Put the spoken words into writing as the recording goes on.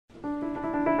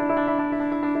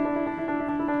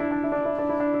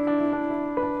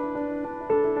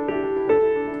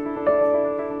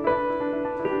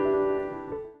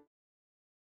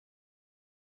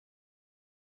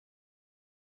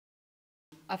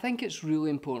I think it's really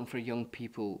important for young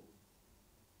people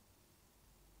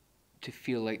to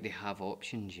feel like they have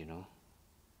options, you know.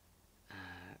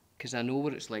 Because I know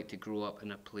what it's like to grow up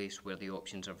in a place where the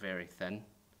options are very thin.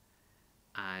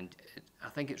 And I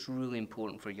think it's really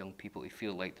important for young people to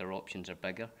feel like their options are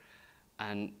bigger.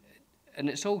 And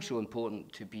it's also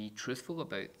important to be truthful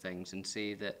about things and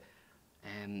say that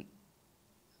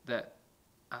that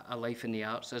a life in the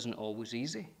arts isn't always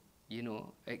easy. You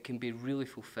know, it can be really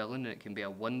fulfilling and it can be a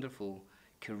wonderful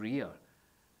career.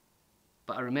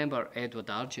 But I remember Edward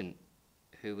Argent,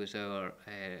 who was our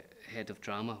head of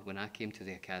drama when I came to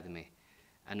the academy.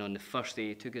 And on the first day,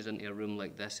 he took us into a room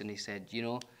like this and he said, you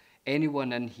know,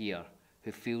 anyone in here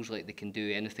who feels like they can do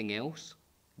anything else,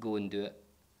 go and do it,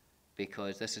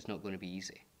 because this is not going to be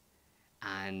easy.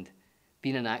 And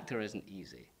being an actor isn't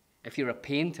easy. If you're a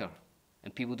painter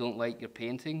and people don't like your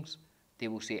paintings, they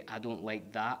will say, I don't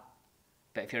like that.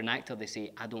 But if you're an actor, they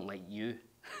say, I don't like you.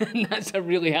 And that's a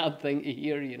really hard thing to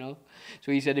hear, you know.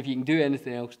 So he said, if you can do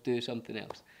anything else, do something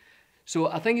else. So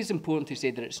I think it's important to say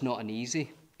that it's not an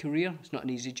easy career, it's not an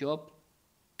easy job.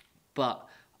 But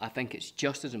I think it's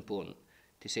just as important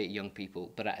to say to young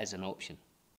people, but it is an option.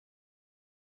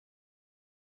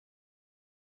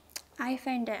 I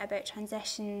found out about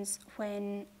transitions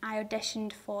when I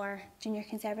auditioned for Junior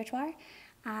Conservatoire,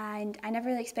 and I never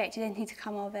really expected anything to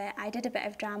come of it. I did a bit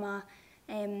of drama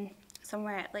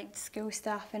somewhere at like school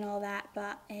stuff and all that,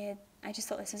 but I just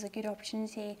thought this was a good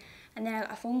opportunity. And then I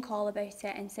got a phone call about it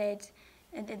and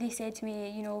they said to me,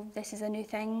 you know, this is a new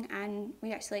thing and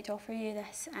we'd actually like to offer you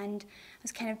this. And I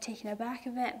was kind of taken aback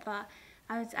of it, but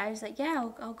I was like, yeah,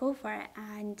 I'll go for it.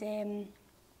 And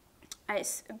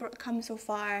it's come so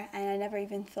far, and I never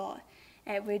even thought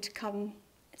it would come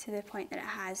to the point that it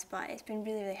has, but it's been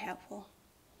really, really helpful.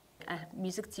 A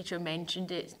music teacher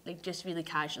mentioned it like just really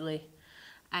casually,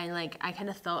 and like I kind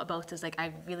of thought about it as like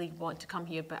I really want to come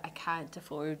here, but I can't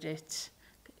afford it.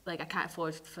 Like I can't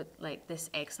afford for like this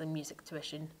excellent music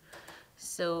tuition.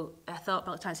 So I thought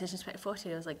about Transitions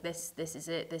 2040. I was like, this is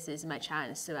it. This is my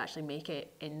chance to actually make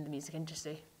it in the music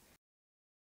industry.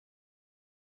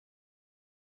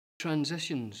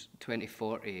 Transitions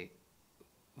 2040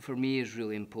 for me is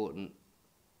really important.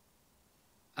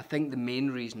 I think the main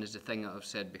reason is the thing that I've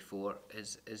said before,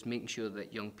 is making sure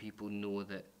that young people know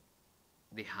that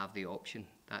they have the option.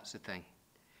 That's the thing.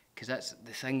 Because that's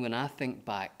the thing, when I think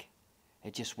back,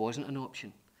 it just wasn't an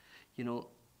option. You know,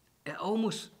 it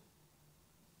almost,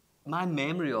 my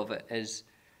memory of it is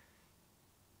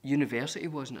university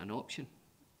wasn't an option.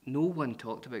 No one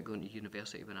talked about going to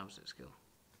university when I was at school.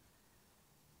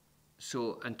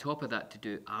 So on top of that, to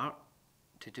do art,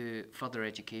 to do further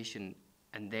education,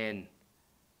 and then,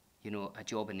 you know, a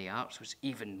job in the arts was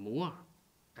even more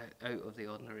out of the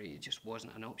ordinary. It just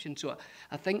wasn't an option. So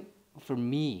I think for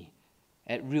me,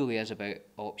 it really is about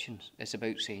options. It's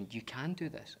about saying, you can do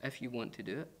this. If you want to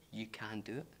do it, you can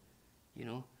do it. You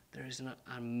know, there is an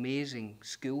amazing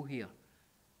school here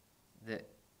that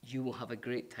you will have a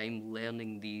great time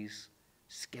learning these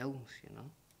skills, you know,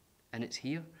 and it's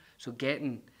here. So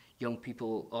getting young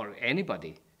people, or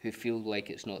anybody who feel like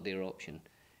it's not their option,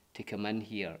 to come in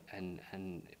here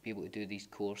and be able to do these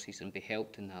courses and be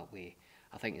helped in that way,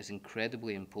 I think is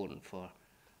incredibly important for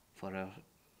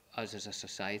us as a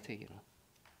society, you know.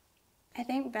 I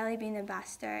think Billy being the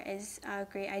ambassador is a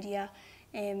great idea,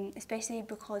 especially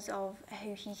because of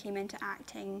how he came into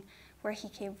acting, where he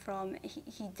came from.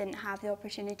 He didn't have the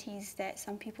opportunities that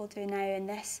some people do now, and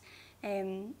this,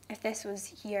 if this was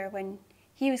here when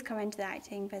he was coming into the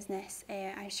acting business,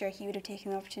 I'm sure he would have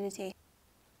taken the opportunity.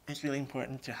 It's really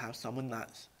important to have someone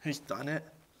who's done it,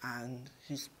 and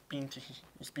he's been to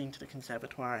the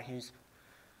Conservatoire. He's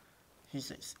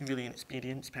really an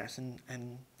experienced person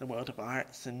in the world of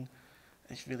arts, and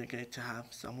it's really good to have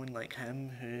someone like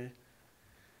him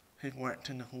who'd worked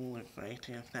in a whole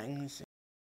variety of things.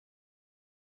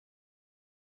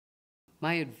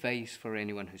 My advice for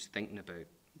anyone who's thinking about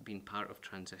being part of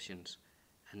Transitions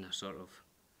and a sort of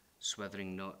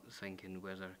swithering, not thinking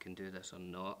whether I can do this or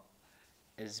not,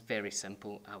 is very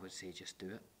simple. I would say just do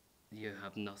it. You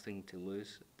have nothing to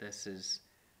lose. This is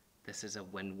a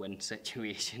win-win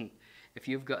situation. If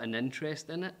you've got an interest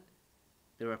in it,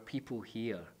 there are people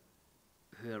here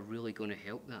who are really going to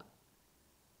help that.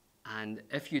 And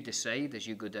if you decide as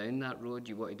you go down that road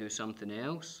you want to do something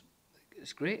else,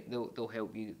 it's great. They'll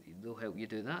help you. They'll help you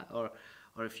do that. Or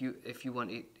if you want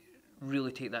to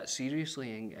really take that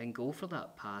seriously and go for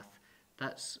that path,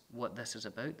 that's what this is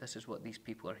about. This is what these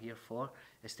people are here for,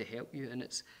 is to help you. And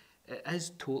it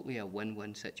is totally a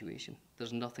win-win situation.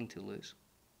 There's nothing to lose.